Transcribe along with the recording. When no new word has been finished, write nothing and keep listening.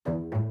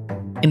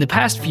In the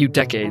past few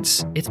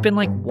decades, it's been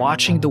like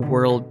watching the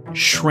world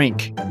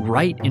shrink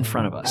right in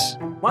front of us.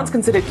 Once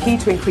considered key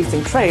to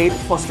increasing trade,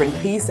 fostering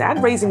peace,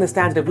 and raising the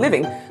standard of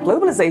living,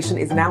 globalization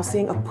is now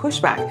seeing a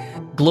pushback.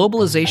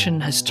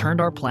 Globalization has turned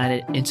our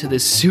planet into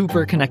this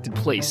super connected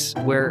place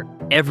where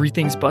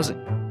everything's buzzing.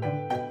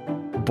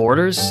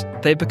 Borders,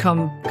 they've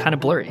become kind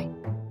of blurry.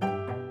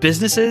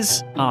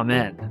 Businesses, oh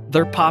man,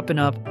 they're popping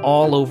up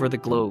all over the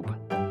globe.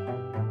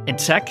 And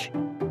tech,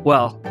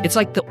 well, it's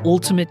like the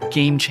ultimate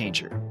game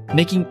changer,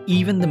 making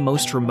even the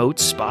most remote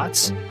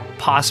spots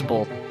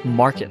possible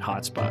market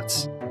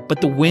hotspots.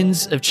 But the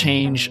winds of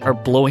change are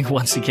blowing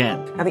once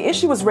again. Now, the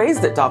issue was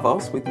raised at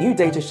Davos, with new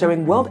data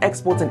showing world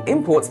exports and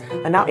imports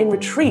are now in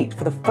retreat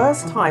for the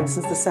first time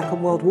since the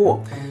Second World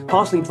War.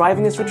 Partially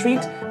driving this retreat,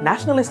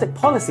 nationalistic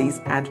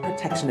policies and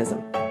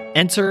protectionism.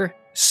 Enter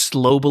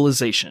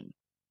slowbalization.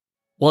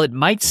 While it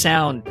might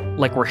sound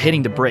like we're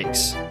hitting the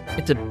brakes,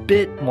 it's a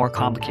bit more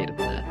complicated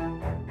than that.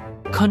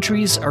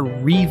 Countries are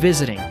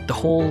revisiting the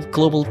whole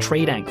global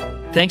trade angle,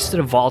 thanks to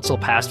the volatile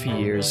past few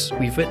years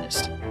we've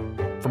witnessed.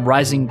 From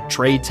rising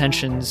trade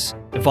tensions,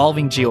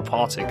 evolving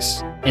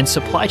geopolitics, and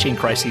supply chain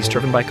crises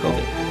driven by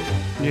COVID.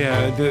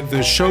 Yeah,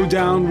 the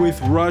showdown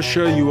with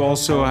Russia. You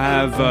also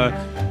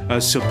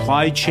have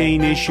supply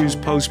chain issues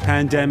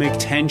post-pandemic,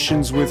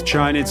 tensions with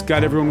China. It's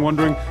got everyone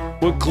wondering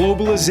what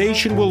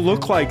globalization will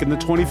look like in the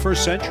 21st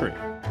century.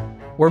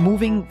 We're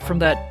moving from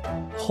that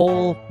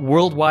whole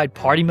worldwide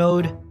party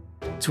mode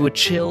to a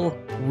chill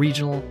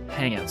regional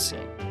hangout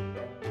scene.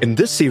 In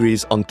this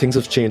series on Things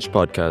Have Changed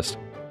podcast,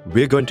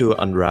 we're going to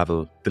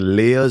unravel the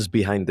layers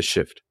behind the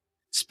shift.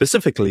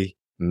 Specifically,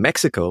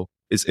 Mexico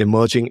is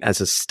emerging as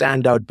a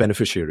standout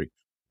beneficiary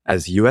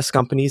as US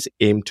companies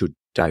aim to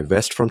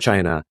divest from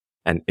China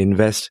and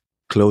invest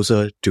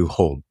closer to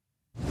home.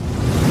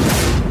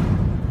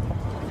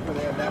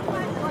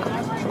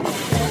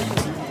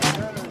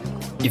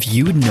 If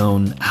you'd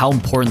known how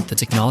important the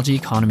technology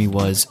economy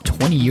was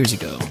 20 years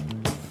ago,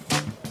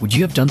 would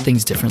you have done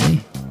things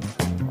differently?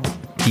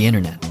 The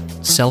internet,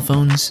 cell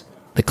phones,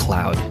 the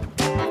cloud,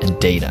 and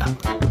data.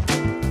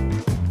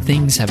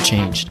 Things have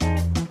changed.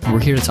 We're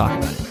here to talk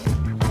about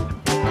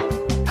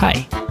it.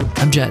 Hi,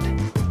 I'm Jed.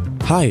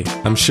 Hi,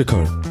 I'm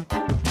Shikhar.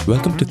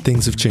 Welcome to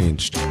Things Have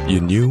Changed,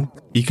 your new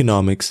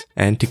economics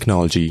and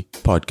technology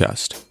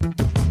podcast.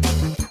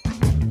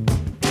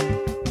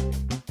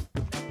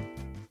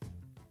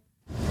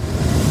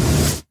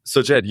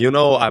 So Jed, you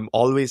know I'm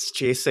always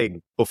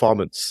chasing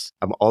performance.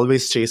 I'm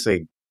always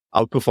chasing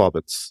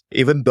outperformance,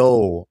 even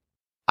though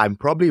I'm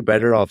probably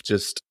better off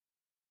just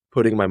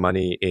putting my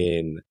money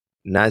in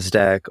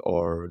NASDAQ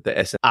or the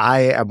S&P.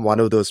 I am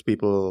one of those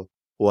people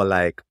who are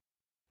like,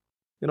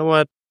 you know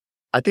what?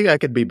 I think I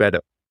can be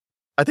better.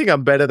 I think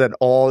I'm better than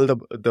all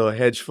the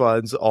hedge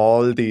funds,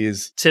 all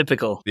these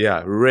Typical.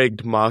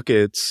 rigged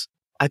markets.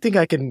 I think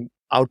I can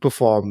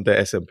outperform the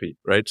S&P,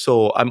 right?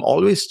 So I'm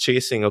always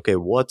chasing, okay,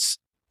 what's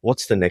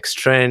the next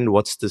trend?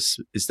 What's this?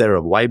 Is there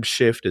a vibe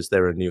shift? Is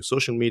there a new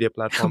social media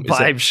platform?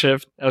 Vibe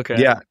shift.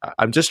 Okay. Yeah,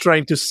 I'm just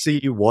trying to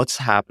see what's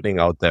happening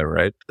out there,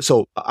 right?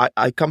 So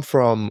I come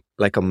from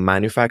like a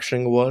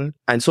manufacturing world.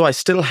 And so I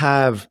still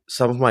have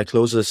some of my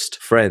closest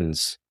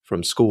friends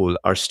from school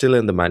are still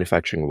in the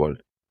manufacturing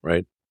world,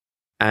 right?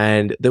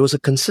 And there was a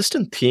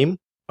consistent theme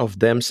of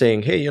them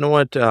saying, hey, you know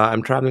what?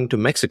 I'm traveling to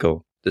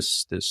Mexico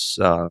this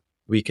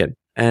weekend.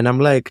 And I'm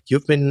like,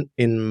 you've been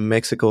in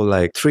Mexico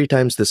like 3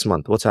 times this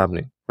month. What's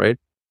happening, right?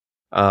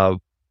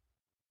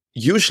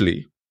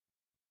 Usually,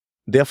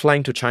 they're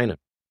flying to China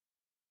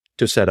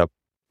to set up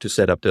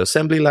the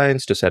assembly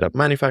lines, to set up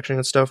manufacturing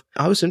and stuff.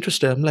 I was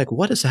interested. I'm like,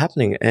 what is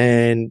happening?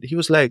 And he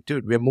was like,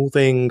 dude, we're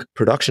moving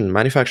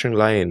manufacturing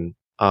line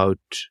out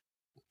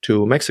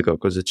to Mexico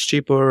because it's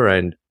cheaper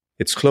and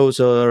it's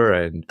closer.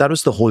 And that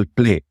was the whole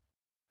play.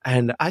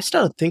 And I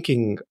started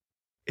thinking,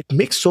 it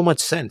makes so much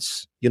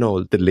sense. You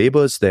know, the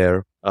labor's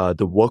there,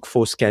 the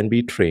workforce can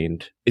be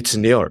trained. It's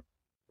near,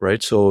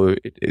 right? So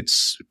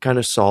it's kind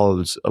of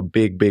solves a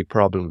big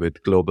problem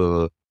with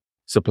global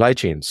supply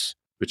chains,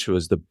 which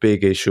was the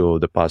big issue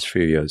of the past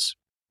few years.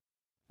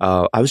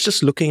 I was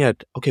just looking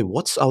at, okay,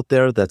 what's out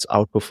there that's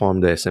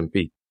outperformed the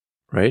S&P,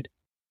 right?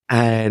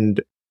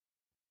 And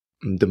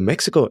the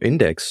Mexico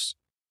index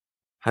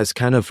has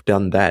kind of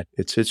done that.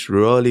 It's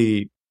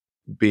really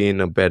been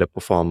a better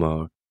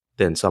performer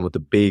than some of the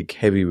big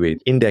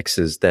heavyweight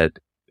indexes that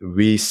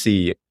we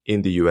see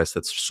in the US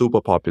that's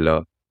super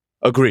popular.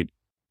 Agreed.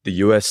 The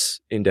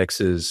US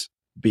indexes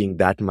being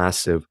that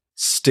massive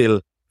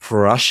still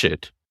crush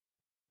it.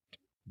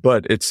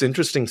 But it's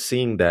interesting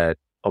seeing that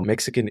a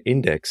Mexican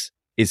index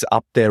is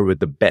up there with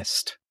the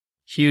best.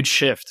 Huge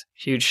shift,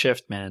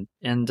 man.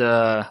 And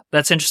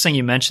that's interesting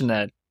you mentioned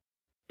that.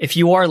 If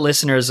you are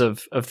listeners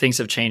of Things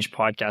Have Changed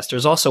podcast,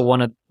 there's also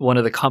one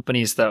of the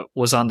companies that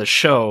was on the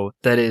show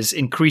that is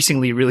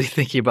increasingly really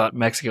thinking about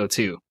Mexico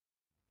too,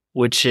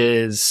 which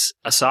is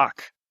ASOC.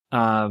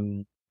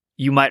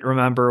 You might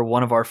remember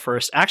one of our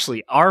first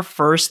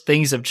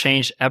Things Have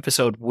Changed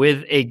episode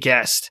with a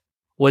guest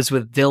was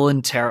with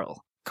Dylan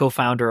Terrell,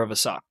 co-founder of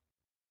ASOC.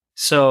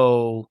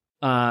 So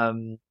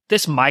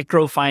this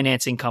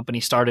microfinancing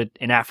company started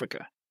in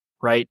Africa,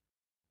 right?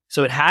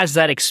 So it has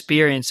that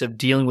experience of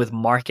dealing with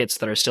markets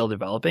that are still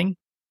developing.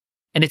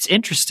 And it's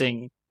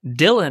interesting,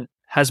 Dylan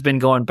has been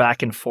going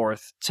back and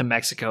forth to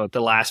Mexico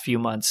the last few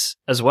months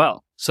as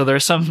well. So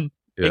there's some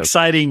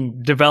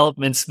exciting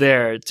developments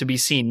there to be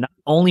seen, not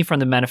only from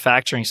the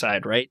manufacturing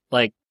side, right?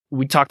 Like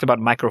we talked about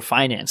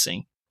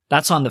microfinancing.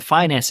 That's on the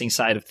financing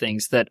side of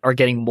things that are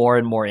getting more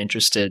and more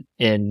interested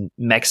in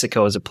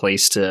Mexico as a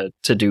place to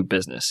do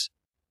business.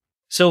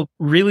 So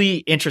really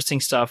interesting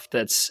stuff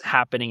that's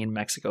happening in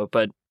Mexico.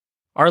 But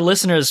our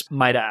listeners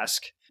might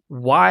ask,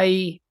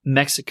 why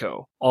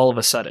Mexico all of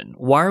a sudden?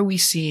 Why are we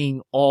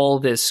seeing all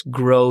this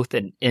growth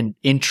and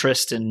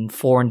interest in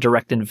foreign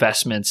direct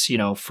investments,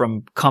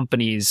 from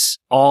companies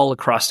all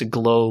across the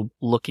globe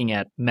looking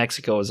at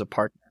Mexico as a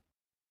partner?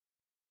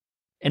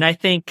 And I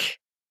think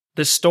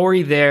the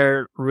story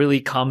there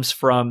really comes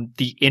from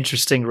the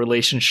interesting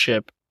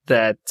relationship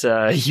that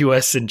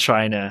US and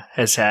China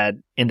has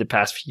had in the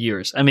past few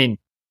years. I mean,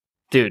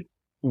 dude,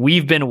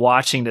 we've been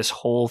watching this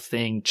whole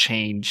thing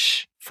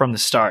change from the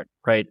start,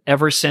 right?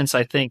 Ever since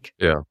I think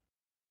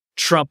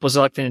Trump was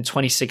elected in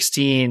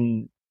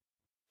 2016,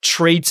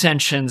 trade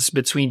tensions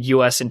between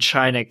US and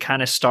China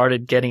kind of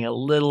started getting a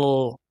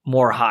little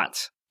more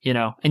hot,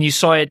 and you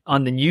saw it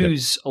on the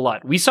news a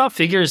lot. We saw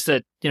figures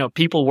that,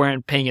 people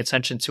weren't paying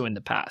attention to in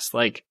the past.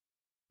 Like,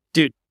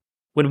 dude,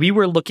 when we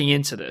were looking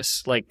into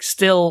this, like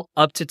still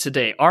up to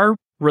today, our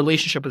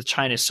relationship with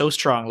China is so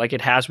strong, like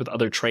it has with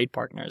other trade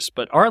partners.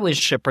 But our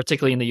relationship,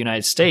 particularly in the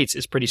United States,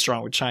 is pretty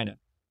strong with China.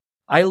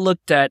 I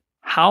looked at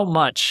how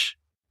much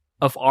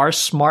of our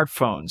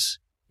smartphones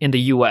in the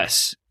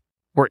US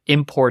were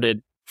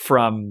imported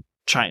from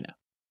China.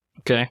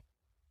 Okay.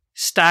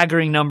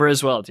 Staggering number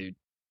as well, dude.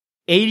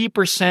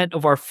 80%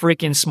 of our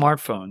freaking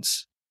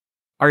smartphones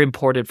are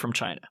imported from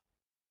China.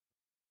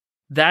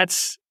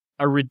 That's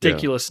a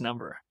ridiculous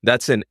number.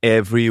 That's in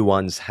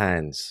everyone's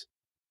hands.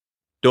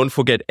 Don't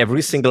forget,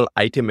 every single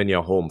item in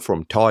your home,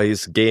 from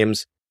toys,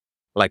 games,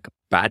 like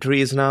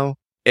batteries now,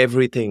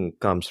 everything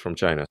comes from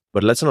China.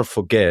 But let's not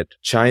forget,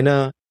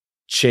 China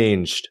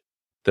changed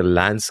the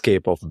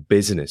landscape of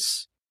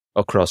business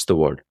across the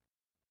world.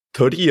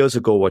 30 years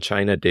ago, what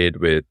China did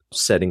with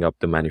setting up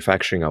the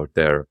manufacturing out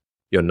there,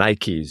 your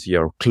Nikes,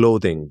 your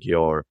clothing,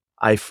 your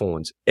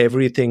iPhones,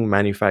 everything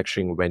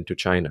manufacturing went to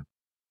China.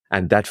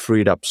 And that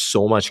freed up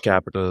so much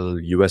capital.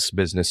 US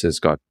businesses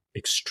got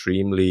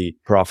extremely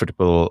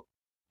profitable.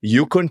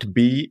 You couldn't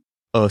be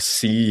a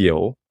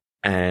CEO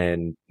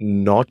and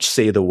not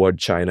say the word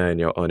China in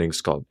your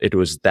earnings call. It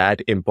was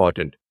that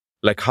important.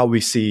 Like how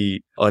we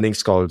see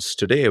earnings calls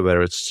today,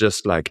 where it's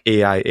just like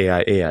AI,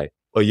 AI, AI.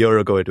 A year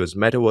ago, it was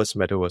metaverse,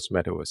 metaverse,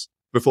 metaverse.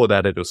 Before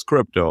that, it was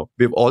crypto.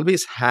 We've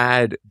always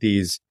had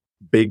these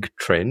big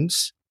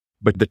trends,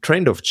 but the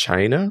trend of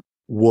China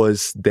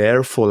was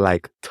there for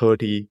like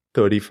 30,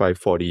 35,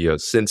 40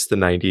 years, since the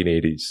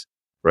 1980s,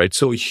 right?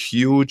 So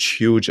huge,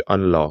 huge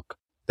unlock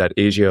that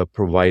Asia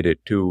provided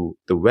to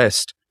the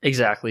West.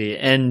 Exactly.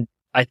 And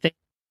I think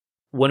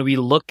when we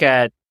look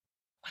at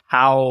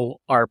how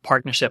our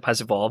partnership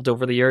has evolved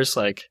over the years,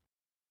 like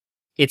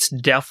it's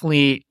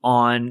definitely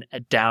on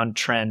a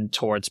downtrend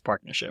towards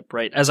partnership,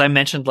 right? As I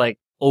mentioned, like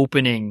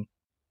opening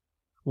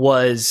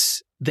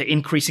was the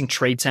increasing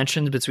trade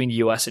tensions between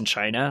US and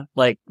China.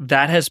 Like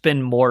that has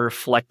been more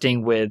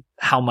reflecting with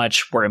how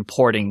much we're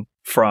importing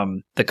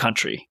from the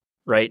country,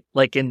 right?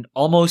 Like in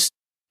almost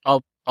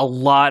a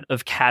lot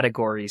of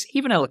categories,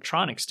 even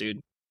electronics, dude,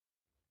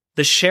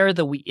 the share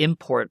that we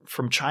import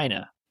from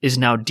China is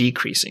now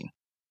decreasing.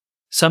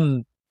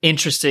 Some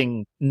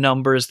interesting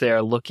numbers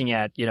there looking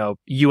at,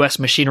 US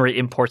machinery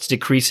imports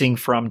decreasing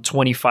from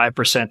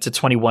 25% to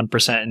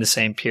 21% in the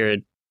same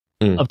period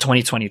of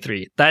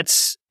 2023.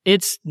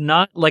 It's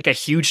not like a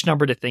huge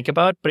number to think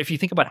about, but if you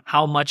think about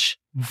how much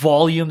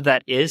volume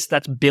that is,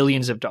 that's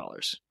billions of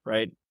dollars,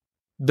 right?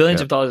 Billions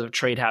of dollars of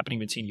trade happening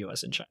between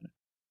US and China.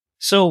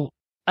 So,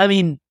 I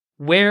mean,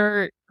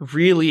 where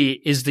really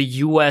is the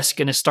US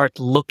going to start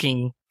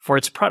looking for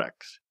its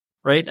products,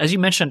 right? As you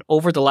mentioned,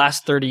 over the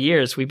last 30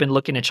 years, we've been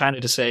looking at China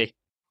to say,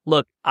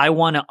 look, I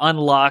want to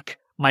unlock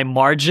my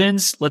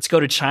margins. Let's go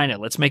to China.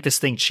 Let's make this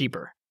thing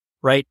cheaper,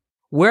 right?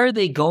 Where are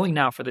they going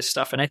now for this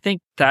stuff? And I think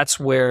that's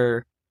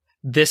where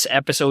this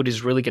episode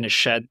is really going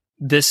to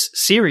this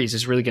series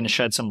is really going to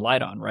shed some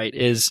light on, right?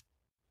 Is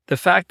the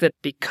fact that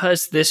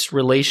because this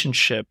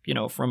relationship,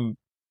 from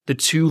the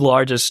two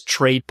largest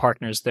trade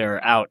partners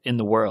there out in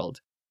the world,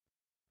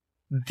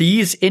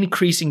 these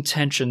increasing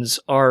tensions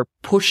are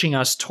pushing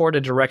us toward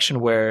a direction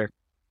where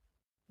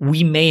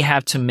we may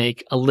have to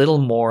make a little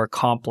more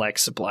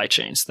complex supply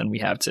chains than we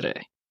have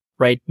today,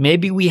 right?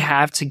 Maybe we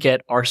have to get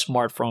our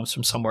smartphones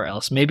from somewhere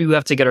else. Maybe we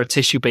have to get our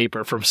tissue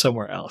paper from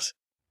somewhere else,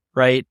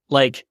 right?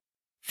 Like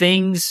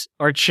things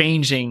are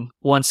changing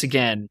once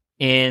again,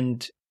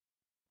 and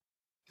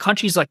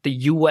countries like the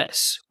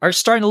US are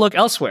starting to look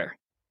elsewhere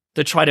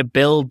to try to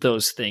build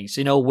those things.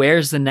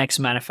 Where's the next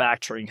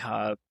manufacturing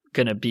hub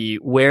going to be?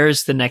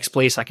 Where's the next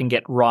place I can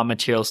get raw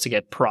materials to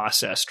get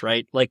processed,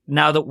 right? Like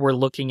now that we're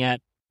looking at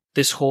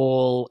this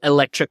whole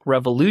electric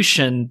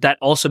revolution, that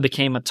also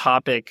became a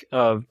topic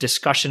of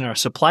discussion in our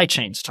supply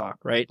chains talk,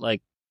 right?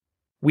 Like,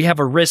 we have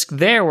a risk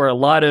there where a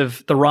lot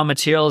of the raw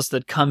materials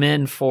that come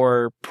in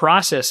for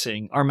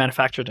processing are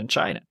manufactured in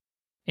China.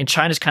 And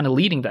China's kind of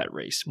leading that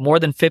race. More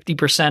than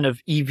 50% of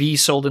EVs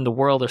sold in the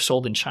world are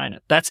sold in China.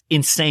 That's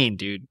insane,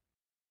 dude.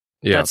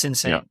 Yeah, That's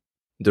insane. yeah.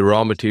 The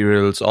raw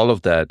materials, all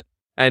of that.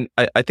 And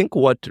I think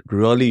what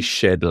really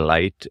shed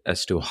light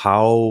as to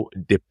how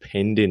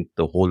dependent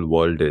the whole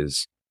world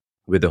is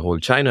with the whole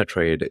China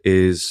trade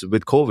is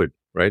with COVID,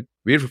 right?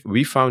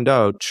 We found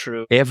out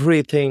True.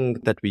 everything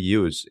that we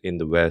use in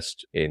the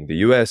West, in the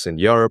US, in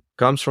Europe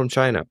comes from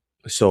China.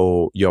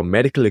 So your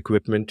medical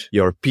equipment,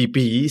 your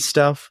PPE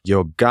stuff,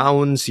 your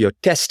gowns, your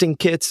testing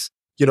kits,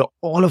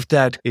 all of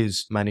that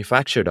is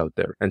manufactured out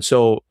there. And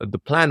so the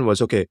plan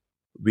was, okay,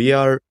 we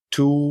are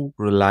too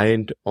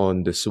reliant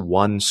on this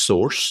one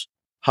source.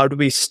 How do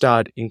we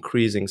start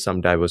increasing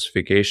some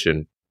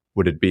diversification?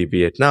 Would it be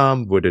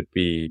Vietnam? Would it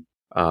be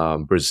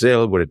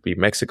Brazil? Would it be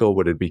Mexico?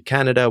 Would it be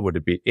Canada? Would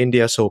it be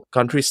India? So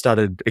countries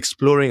started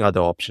exploring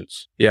other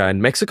options. Yeah,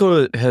 and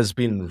Mexico has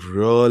been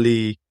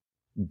really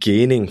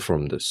gaining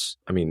from this.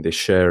 I mean, they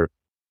share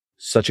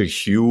such a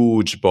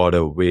huge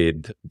border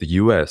with the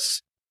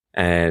US,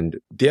 and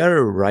they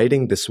are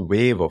riding this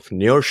wave of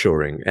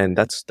nearshoring. And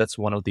that's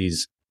one of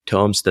these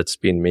terms that's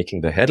been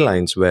making the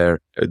headlines, where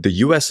the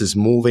US is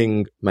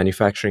moving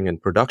manufacturing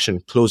and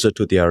production closer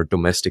to their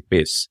domestic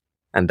base.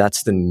 And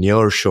that's the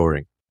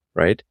nearshoring,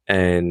 right?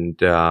 And,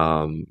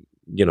 the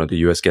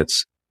US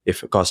gets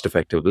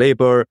cost-effective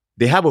labor.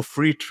 They have a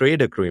free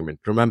trade agreement.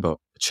 Remember,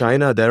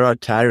 China, there are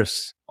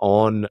tariffs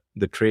on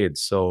the trade.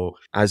 So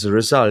as a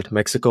result,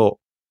 Mexico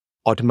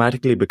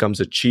automatically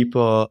becomes a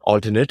cheaper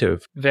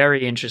alternative.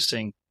 Very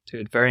interesting,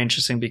 dude. Very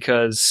interesting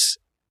because,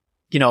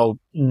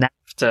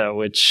 NAFTA,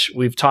 which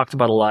we've talked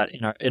about a lot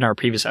in our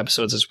previous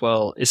episodes as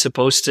well, is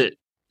supposed to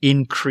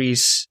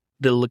increase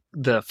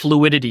the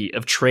fluidity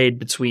of trade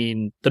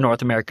between the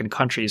North American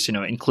countries,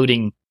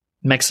 including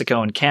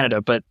Mexico and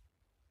Canada. But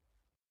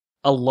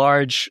a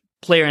large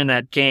player in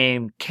that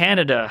game,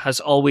 Canada, has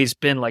always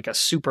been like a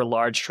super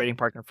large trading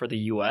partner for the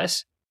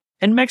US.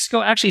 And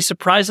Mexico, actually,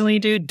 surprisingly,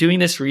 dude, doing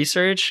this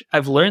research,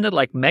 I've learned that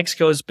like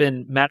Mexico has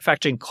been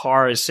manufacturing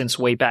cars since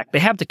way back. They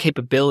have the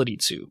capability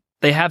to.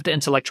 They have the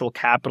intellectual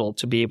capital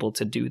to be able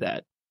to do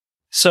that.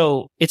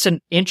 So it's an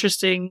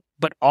interesting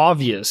but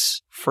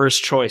obvious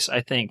first choice,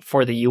 I think,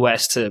 for the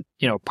US to,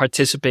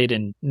 participate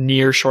in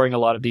nearshoring a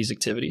lot of these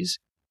activities.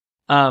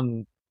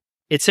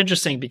 It's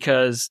interesting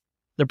because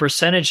the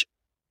percentage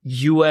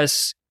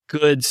US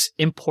goods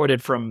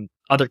imported from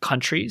other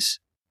countries,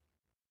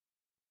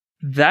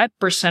 that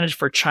percentage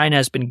for China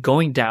has been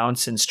going down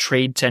since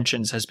trade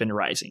tensions has been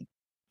rising.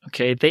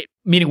 Okay.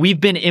 Meaning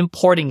we've been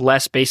importing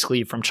less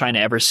basically from China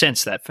ever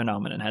since that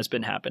phenomenon has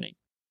been happening.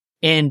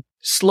 And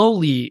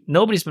slowly,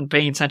 nobody's been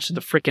paying attention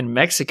to freaking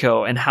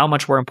Mexico and how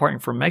much we're importing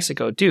from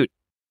Mexico. Dude,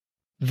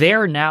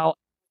 they're now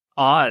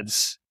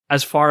odds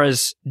as far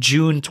as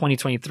June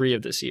 2023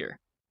 of this year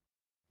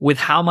with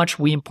how much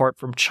we import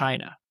from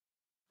China.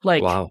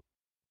 Like, wow.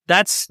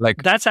 That's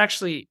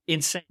actually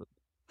insane.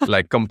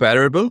 Like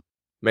comparable?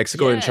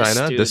 Mexico and Yes,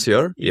 China dude. this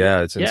year?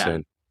 Yeah, it's Yeah.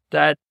 insane.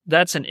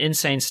 That's an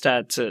insane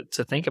stat to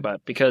think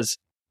about, because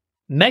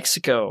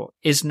Mexico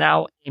is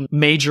now a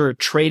major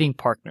trading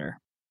partner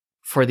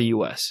for the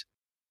US.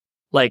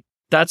 Like,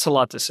 that's a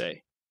lot to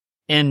say.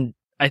 And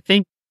I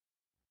think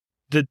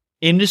the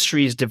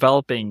industries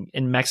developing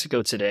in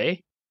Mexico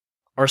today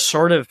are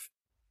sort of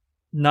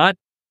not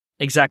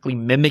exactly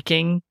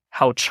mimicking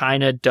how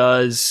China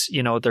does,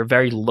 their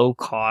very low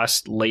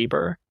cost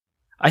labor.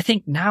 I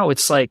think now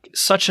it's like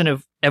such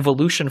an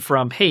evolution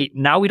from, hey,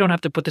 now we don't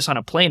have to put this on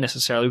a plane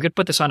necessarily. We could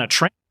put this on a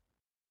train.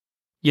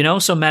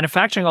 So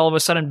manufacturing all of a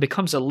sudden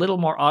becomes a little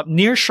more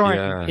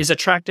nearshoring is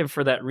attractive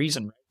for that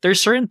reason. There's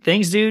certain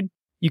things, dude,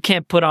 you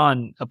can't put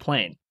on a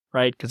plane,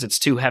 right? Because it's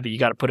too heavy. You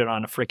got to put it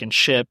on a freaking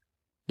ship.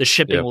 The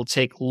shipping will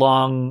take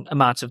long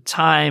amounts of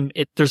time.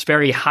 There's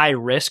very high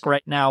risk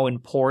right now in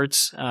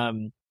ports.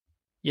 Think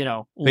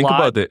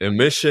about the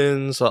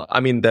emissions. I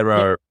mean, there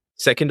are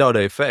second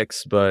order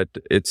effects, but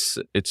it's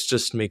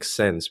just makes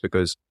sense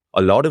because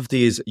a lot of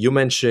these, you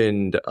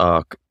mentioned,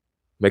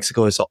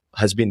 Mexico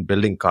has been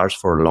building cars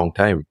for a long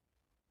time.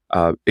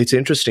 It's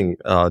interesting.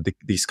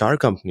 These car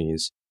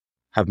companies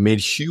have made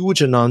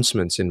huge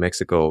announcements in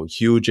Mexico,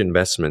 huge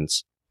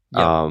investments,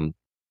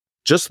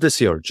 just this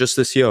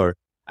year.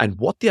 And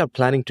what they are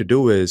planning to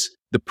do is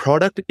the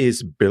product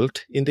is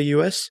built in the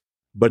US,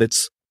 but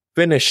it's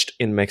finished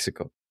in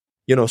Mexico.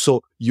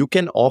 So you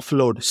can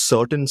offload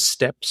certain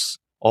steps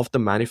of the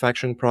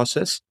manufacturing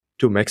process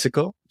to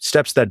Mexico,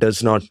 steps that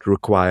does not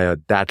require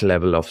that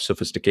level of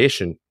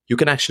sophistication. You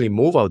can actually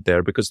move out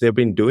there because they've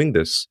been doing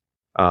this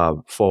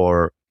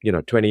for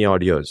 20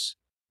 odd years.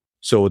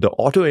 So the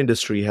auto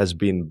industry has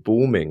been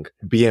booming.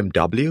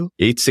 BMW,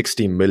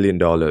 $860 million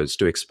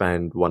to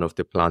expand one of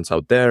the plants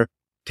out there.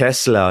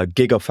 Tesla,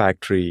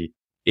 Gigafactory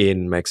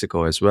in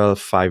Mexico as well,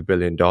 $5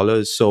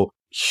 billion. So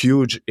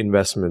huge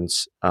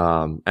investments,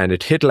 and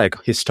it hit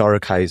like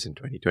historic highs in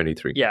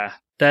 2023. Yeah,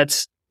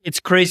 it's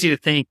crazy to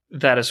think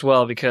that as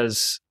well,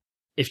 because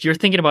if you're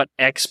thinking about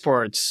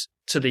exports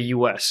to the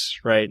US,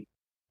 right,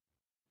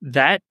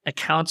 that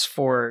accounts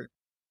for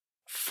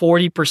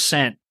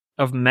 40%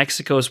 of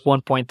Mexico's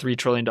 $1.3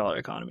 trillion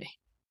economy.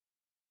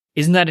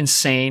 Isn't that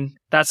insane?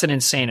 That's an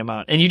insane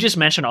amount. And you just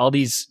mentioned all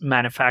these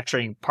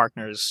manufacturing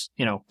partners,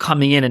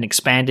 coming in and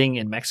expanding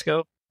in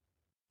Mexico.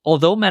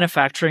 Although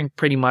manufacturing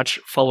pretty much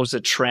follows a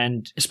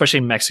trend, especially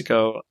in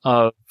Mexico,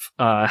 of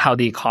how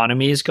the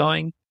economy is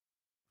going,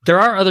 there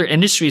are other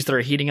industries that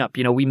are heating up.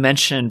 We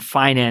mentioned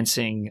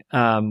financing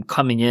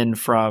coming in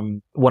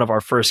from one of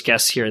our first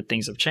guests here at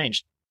Things Have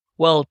Changed.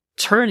 Well,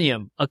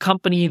 Ternium, a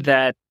company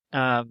that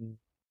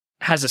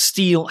has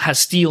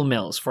steel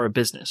mills for a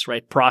business,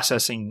 right?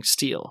 Processing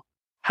steel,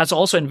 has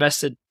also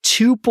invested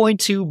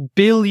 $2.2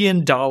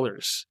 billion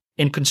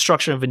in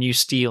construction of a new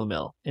steel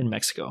mill in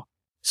Mexico.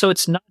 So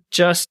it's not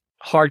just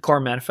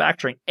hardcore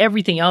manufacturing.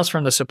 Everything else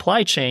from the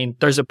supply chain,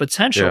 there's a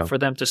potential for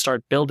them to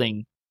start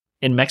building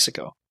in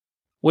Mexico,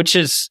 which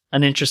is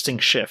an interesting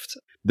shift.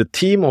 The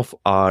theme of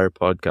our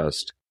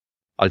podcast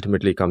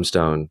ultimately comes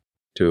down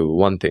to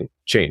one thing: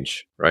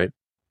 change, right?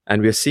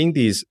 And we're seeing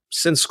these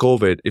since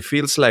COVID. It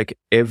feels like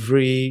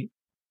every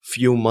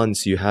few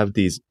months you have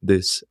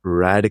this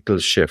radical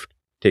shift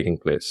taking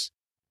place,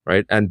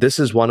 right? And this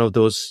is one of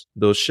those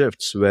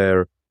shifts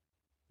where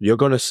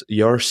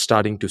you're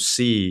starting to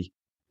see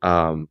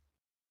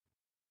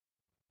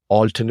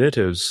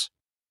alternatives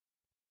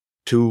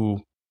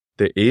to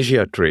the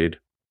Asia trade,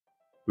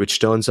 which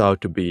turns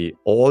out to be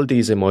all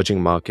these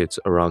emerging markets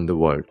around the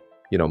world.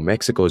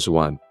 Mexico is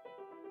one,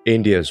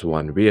 India is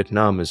one,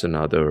 Vietnam is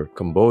another,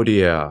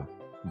 Cambodia,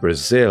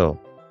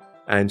 Brazil.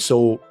 And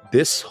so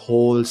this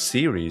whole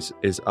series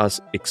is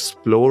us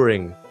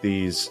exploring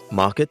these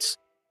markets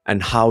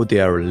and how they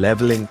are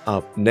leveling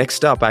up.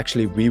 Next up,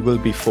 actually, we will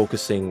be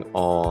focusing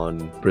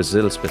on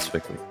Brazil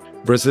specifically.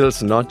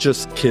 Brazil's not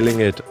just killing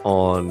it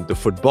on the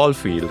football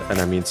field, and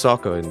I mean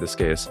soccer in this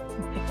case.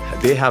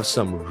 They have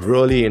some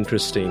really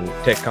interesting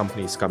tech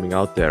companies coming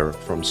out there,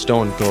 from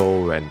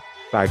StoneCo and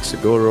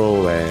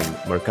PagSeguro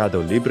and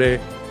Mercado Libre.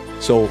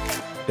 So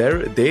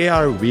they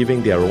are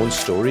weaving their own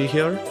story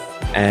here,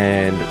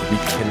 and we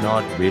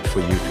cannot wait for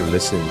you to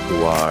listen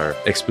to our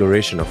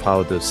exploration of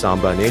how the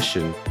Samba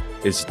Nation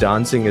is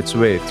dancing its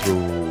way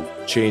through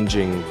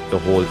changing the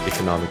whole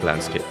economic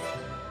landscape.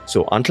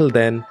 So until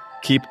then,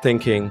 keep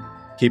thinking,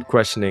 keep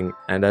questioning,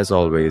 and as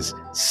always,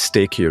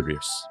 stay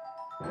curious.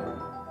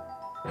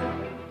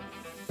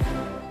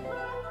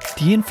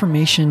 The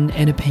information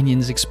and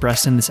opinions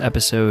expressed in this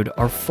episode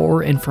are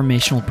for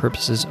informational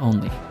purposes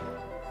only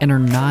and are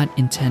not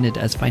intended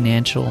as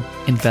financial,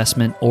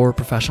 investment, or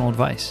professional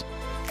advice.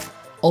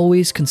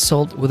 Always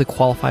consult with a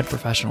qualified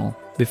professional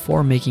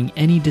before making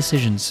any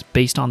decisions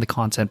based on the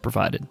content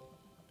provided.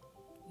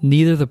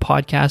 Neither the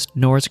podcast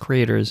nor its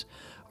creators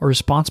are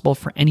responsible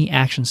for any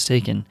actions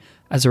taken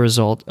as a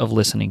result of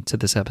listening to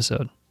this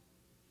episode.